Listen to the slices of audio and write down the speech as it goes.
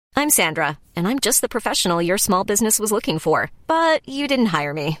I'm Sandra, and I'm just the professional your small business was looking for. But you didn't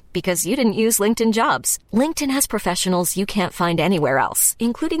hire me because you didn't use LinkedIn Jobs. LinkedIn has professionals you can't find anywhere else,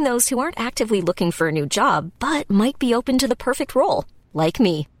 including those who aren't actively looking for a new job, but might be open to the perfect role, like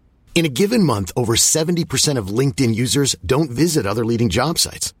me. In a given month, over 70% of LinkedIn users don't visit other leading job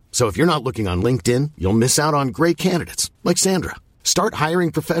sites. So if you're not looking on LinkedIn, you'll miss out on great candidates like Sandra. Start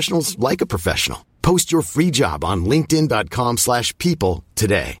hiring professionals like a professional. Post your free job on linkedin.com/people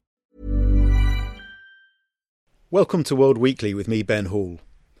today. Welcome to World Weekly with me, Ben Hall.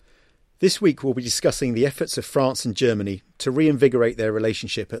 This week we'll be discussing the efforts of France and Germany to reinvigorate their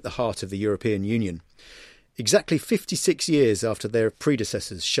relationship at the heart of the European Union. Exactly 56 years after their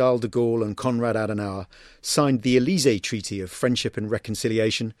predecessors, Charles de Gaulle and Konrad Adenauer, signed the Élysée Treaty of Friendship and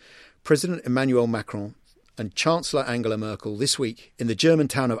Reconciliation, President Emmanuel Macron and Chancellor Angela Merkel this week in the German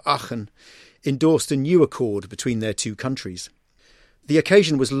town of Aachen endorsed a new accord between their two countries. The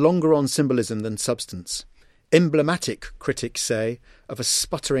occasion was longer on symbolism than substance. Emblematic, critics say, of a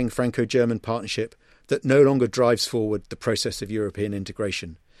sputtering Franco-German partnership that no longer drives forward the process of European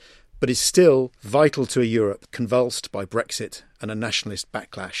integration, but is still vital to a Europe convulsed by Brexit and a nationalist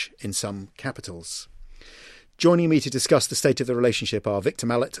backlash in some capitals. Joining me to discuss the state of the relationship are Victor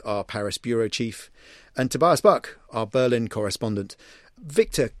Mallet, our Paris bureau chief, and Tobias Buck, our Berlin correspondent.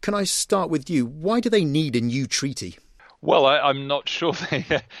 Victor, can I start with you? Why do they need a new treaty? Well, I'm not sure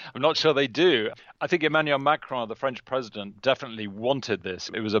they do. I think Emmanuel Macron, the French president, definitely wanted this.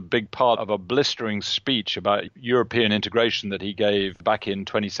 It was a big part of a blistering speech about European integration that he gave back in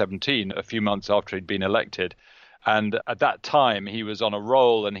 2017, a few months after he'd been elected. And at that time, he was on a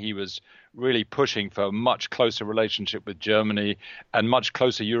roll and he was really pushing for a much closer relationship with Germany and much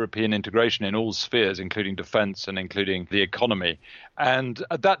closer European integration in all spheres, including defense and including the economy. And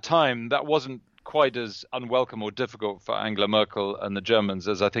at that time, that wasn't quite as unwelcome or difficult for Angela Merkel and the Germans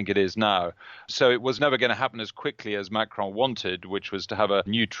as I think it is now. So it was never going to happen as quickly as Macron wanted, which was to have a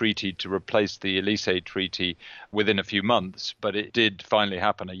new treaty to replace the Élysée Treaty within a few months. But it did finally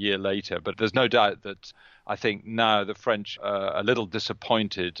happen a year later. But there's no doubt that I think now the French are a little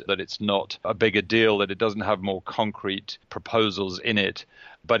disappointed that it's not a bigger deal, that it doesn't have more concrete proposals in it.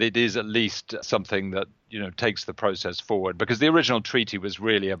 But it is at least something that, takes the process forward, because the original treaty was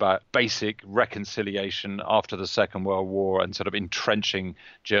really about basic reconciliation after the Second World War and sort of entrenching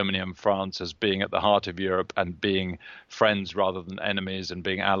Germany and France as being at the heart of Europe and being friends rather than enemies and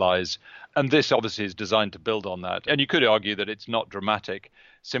being allies. And this obviously is designed to build on that. And you could argue that it's not dramatic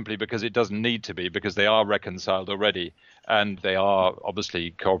simply because it doesn't need to be, because they are reconciled already. And they are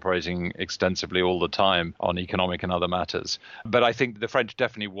obviously cooperating extensively all the time on economic and other matters. But I think the French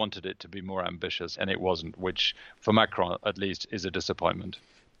definitely wanted it to be more ambitious, and it wasn't, which for Macron at least is a disappointment.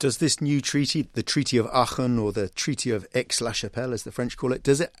 Does this new treaty, the Treaty of Aachen or the Treaty of Aix-la-Chapelle, as the French call it,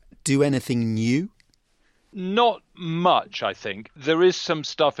 does it do anything new? Not much, I think. There is some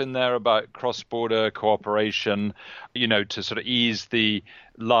stuff in there about cross-border cooperation, to sort of ease the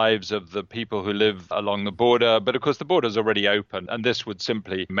lives of the people who live along the border. But of course, the border is already open, and this would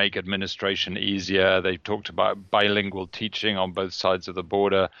simply make administration easier. They talked about bilingual teaching on both sides of the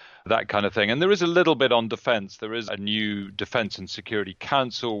border, that kind of thing. And there is a little bit on defense. There is a new Defense and Security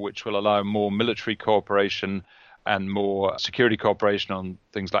Council, which will allow more military cooperation and more security cooperation on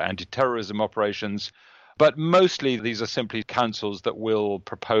things like anti-terrorism operations. But mostly these are simply councils that will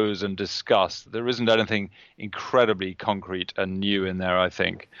propose and discuss. There isn't anything incredibly concrete and new in there, I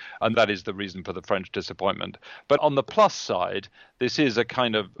think. And that is the reason for the French disappointment. But on the plus side, this is a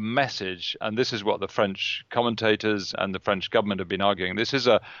kind of message, and this is what the French commentators and the French government have been arguing. This is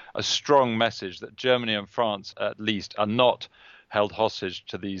a strong message that Germany and France, at least, are not held hostage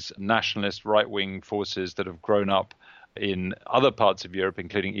to these nationalist right-wing forces that have grown up in other parts of Europe,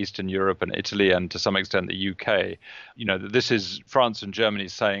 including Eastern Europe and Italy, and to some extent the UK. This is France and Germany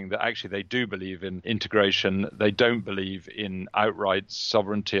saying that actually they do believe in integration. They don't believe in outright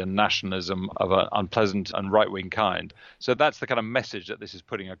sovereignty and nationalism of an unpleasant and right-wing kind. So that's the kind of message that this is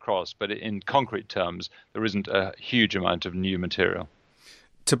putting across. But in concrete terms, there isn't a huge amount of new material.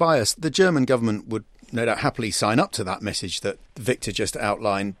 Tobias, the German government would no doubt happily sign up to that message that Victor just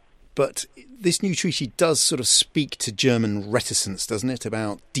outlined. But this new treaty does sort of speak to German reticence, doesn't it,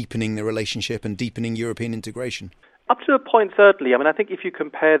 about deepening the relationship and deepening European integration? Up to a point, certainly. I think if you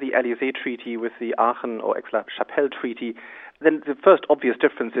compare the Élysée Treaty with the Aachen or Aix-la-Chapelle Treaty, then the first obvious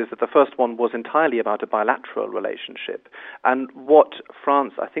difference is that the first one was entirely about a bilateral relationship. And what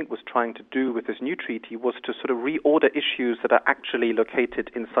France, I think, was trying to do with this new treaty was to sort of reorder issues that are actually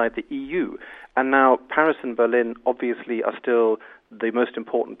located inside the EU. And now Paris and Berlin obviously are still the most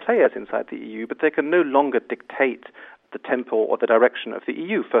important players inside the EU, but they can no longer dictate the tempo or the direction of the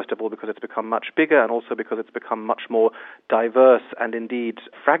EU, first of all because it's become much bigger and also because it's become much more diverse and indeed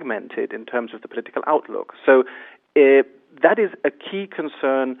fragmented in terms of the political outlook. So that is a key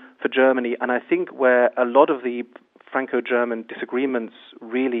concern for Germany, and I think where a lot of the Franco-German disagreements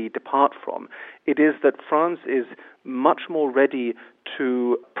really depart from, it is that France is much more ready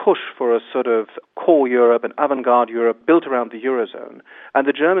to push for a sort of core Europe, an avant-garde Europe built around the Eurozone. And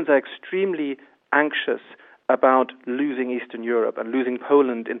the Germans are extremely anxious about losing Eastern Europe and losing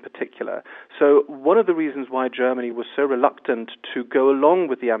Poland in particular. So one of the reasons why Germany was so reluctant to go along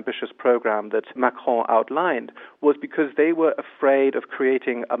with the ambitious program that Macron outlined was because they were afraid of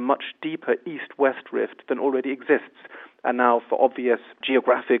creating a much deeper East-West rift than already exists. And now, for obvious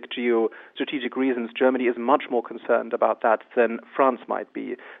geographic, geostrategic reasons, Germany is much more concerned about that than France might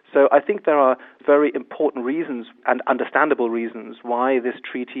be. So I think there are very important reasons and understandable reasons why this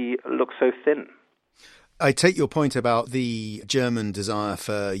treaty looks so thin. I take your point about the German desire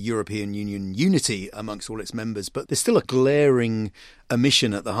for European Union unity amongst all its members, but there's still a glaring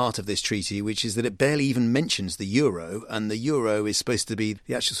omission at the heart of this treaty, which is that it barely even mentions the euro, and the euro is supposed to be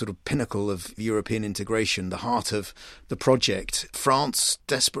the actual sort of pinnacle of European integration, the heart of the project. France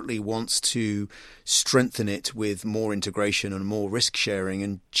desperately wants to strengthen it with more integration and more risk sharing,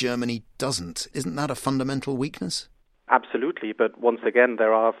 and Germany doesn't. Isn't that a fundamental weakness? Absolutely, but once again,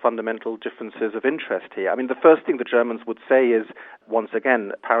 there are fundamental differences of interest here. I mean, the first thing the Germans would say is, once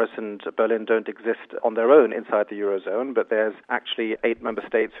again, Paris and Berlin don't exist on their own inside the Eurozone, but there's actually 8 member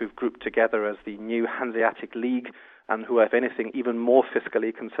states who've grouped together as the new Hanseatic League, and who are, if anything, even more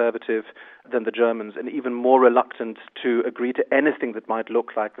fiscally conservative than the Germans and even more reluctant to agree to anything that might look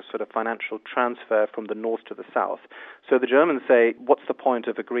like a sort of financial transfer from the north to the south. So the Germans say, what's the point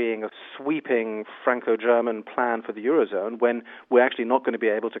of agreeing a sweeping Franco-German plan for the Eurozone when we're actually not going to be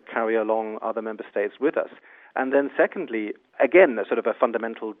able to carry along other member states with us? And then secondly, again, a sort of a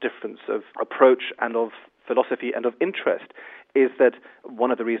fundamental difference of approach and of philosophy and of interest is that one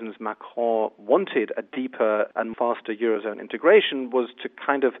of the reasons Macron wanted a deeper and faster Eurozone integration was to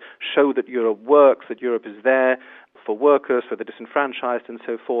kind of show that Europe works, that Europe is there for workers, for the disenfranchised and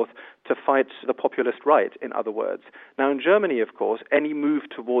so forth, to fight the populist right, in other words. Now, in Germany, of course, any move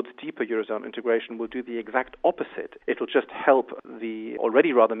towards deeper Eurozone integration will do the exact opposite. It'll just help the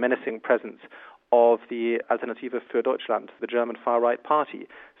already rather menacing presence of the Alternative für Deutschland, the German far-right party.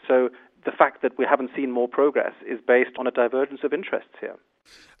 So the fact that we haven't seen more progress is based on a divergence of interests here.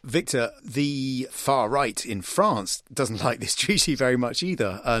 Victor, the far right in France doesn't like this treaty very much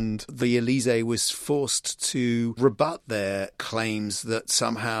either, and the Elysée was forced to rebut their claims that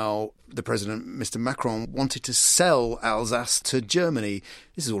somehow the president, Mr. Macron, wanted to sell Alsace to Germany.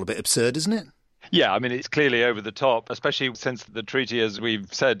 This is all a bit absurd, isn't it? Yeah, I mean, it's clearly over the top, especially since the treaty, as we've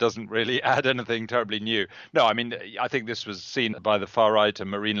said, doesn't really add anything terribly new. No, I mean, I think this was seen by the far right and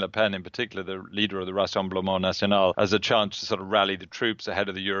Marine Le Pen in particular, the leader of the Rassemblement National, as a chance to sort of rally the troops ahead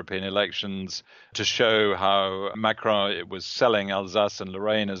of the European elections, to show how Macron was selling Alsace and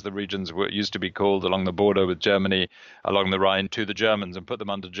Lorraine, as the regions used to be called, along the border with Germany, along the Rhine, to the Germans and put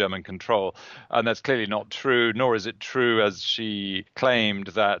them under German control. And that's clearly not true, nor is it true, as she claimed,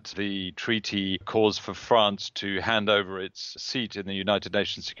 that the treaty calls for France to hand over its seat in the United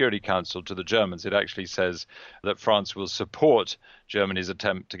Nations Security Council to the Germans. It actually says that France will support Germany's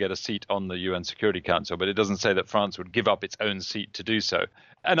attempt to get a seat on the UN Security Council, but it doesn't say that France would give up its own seat to do so.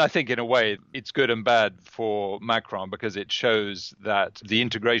 And I think in a way it's good and bad for Macron because it shows that the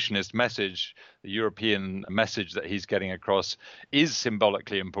integrationist message, the European message that he's getting across is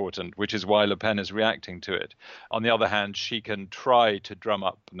symbolically important, which is why Le Pen is reacting to it. On the other hand, she can try to drum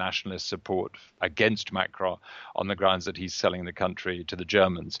up nationalist support against Macron on the grounds that he's selling the country to the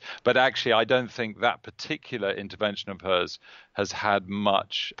Germans. But actually, I don't think that particular intervention of hers has had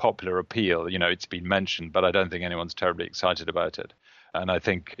much popular appeal. You know, it's been mentioned, but I don't think anyone's terribly excited about it. And I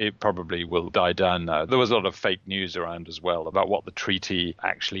think it probably will die down now. There was a lot of fake news around as well about what the treaty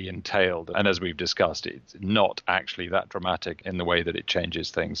actually entailed. And as we've discussed, it's not actually that dramatic in the way that it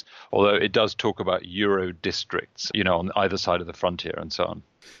changes things. Although it does talk about Euro districts, you know, on either side of the frontier and so on.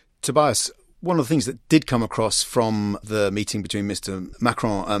 Tobias, one of the things that did come across from the meeting between Mr.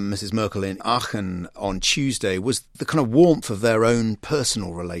 Macron and Mrs. Merkel in Aachen on Tuesday was the kind of warmth of their own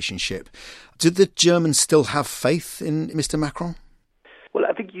personal relationship. Did the Germans still have faith in Mr. Macron? Well,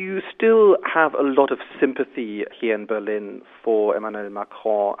 I think you still have a lot of sympathy here in Berlin for Emmanuel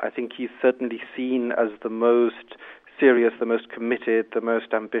Macron. I think he's certainly seen as the most serious, the most committed, the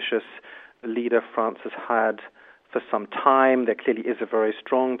most ambitious leader France has had for some time. There clearly is a very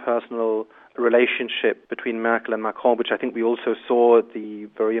strong personal relationship between Merkel and Macron, which I think we also saw at the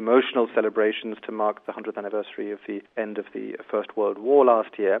very emotional celebrations to mark the 100th anniversary of the end of the First World War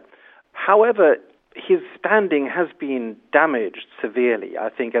last year. However, his standing has been damaged severely, I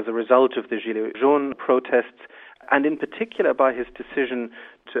think, as a result of the Gilets jaunes protests, and in particular by his decision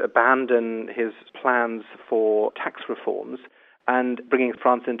to abandon his plans for tax reforms and bringing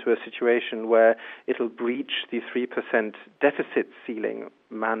France into a situation where it'll breach the 3% deficit ceiling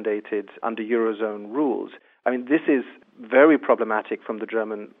mandated under Eurozone rules. I mean, this is very problematic from the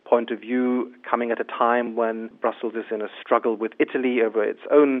German point of view, coming at a time when Brussels is in a struggle with Italy over its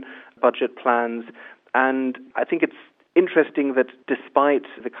own budget plans. And I think it's interesting that despite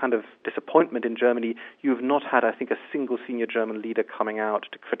the kind of disappointment in Germany, you've not had, I think, a single senior German leader coming out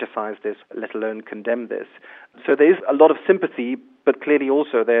to criticize this, let alone condemn this. So there is a lot of sympathy, but clearly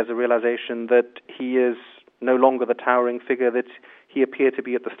also there's a realization that he is no longer the towering figure that he appeared to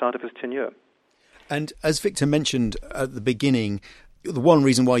be at the start of his tenure. And as Victor mentioned at the beginning, the one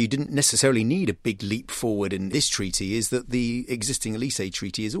reason why you didn't necessarily need a big leap forward in this treaty is that the existing Élysée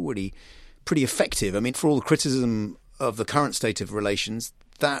Treaty is already pretty effective. I mean, for all the criticism of the current state of relations,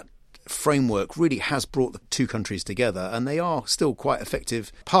 that framework really has brought the two countries together, and they are still quite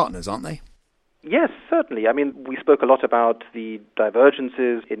effective partners, aren't they? Yes, certainly. I mean, we spoke a lot about the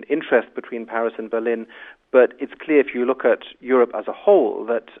divergences in interest between Paris and Berlin, but it's clear if you look at Europe as a whole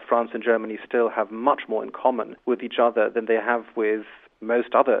that France and Germany still have much more in common with each other than they have with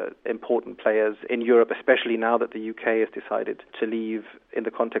most other important players in Europe, especially now that the UK has decided to leave in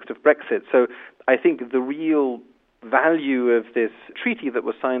the context of Brexit. So I think the real value of this treaty that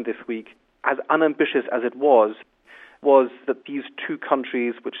was signed this week, as unambitious as it was that these two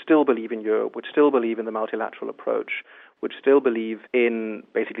countries, which still believe in Europe, which still believe in the multilateral approach, which still believe in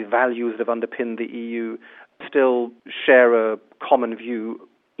basically values that have underpinned the EU, still share a common view,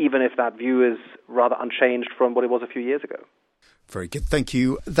 even if that view is rather unchanged from what it was a few years ago. Very good. Thank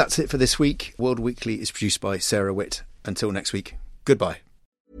you. That's it for this week. World Weekly is produced by Sarah Witt. Until next week, goodbye.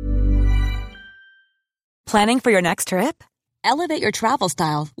 Planning for your next trip? Elevate your travel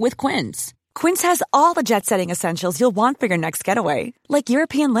style with Quince. Quince has all the jet-setting essentials you'll want for your next getaway, like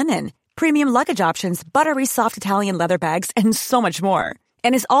European linen, premium luggage options, buttery soft Italian leather bags, and so much more.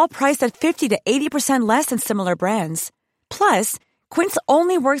 And is all priced at 50 to 80% less than similar brands. Plus, Quince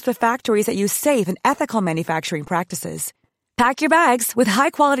only works with factories that use safe and ethical manufacturing practices. Pack your bags with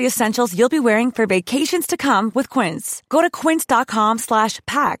high-quality essentials you'll be wearing for vacations to come with Quince. Go to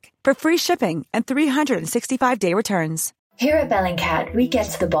quince.com/pack for free shipping and 365-day returns. Here at Bellingcat, we get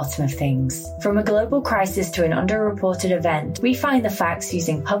to the bottom of things. From a global crisis to an underreported event, we find the facts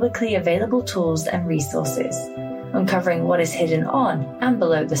using publicly available tools and resources, uncovering what is hidden on and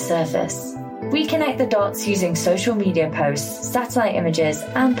below the surface. We connect the dots using social media posts, satellite images,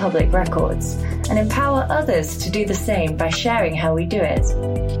 and public records, and empower others to do the same by sharing how we do it.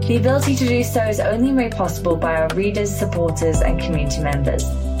 The ability to do so is only made possible by our readers, supporters, and community members.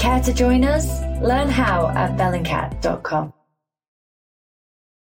 Care to join us? Learn how at bellingcat.com.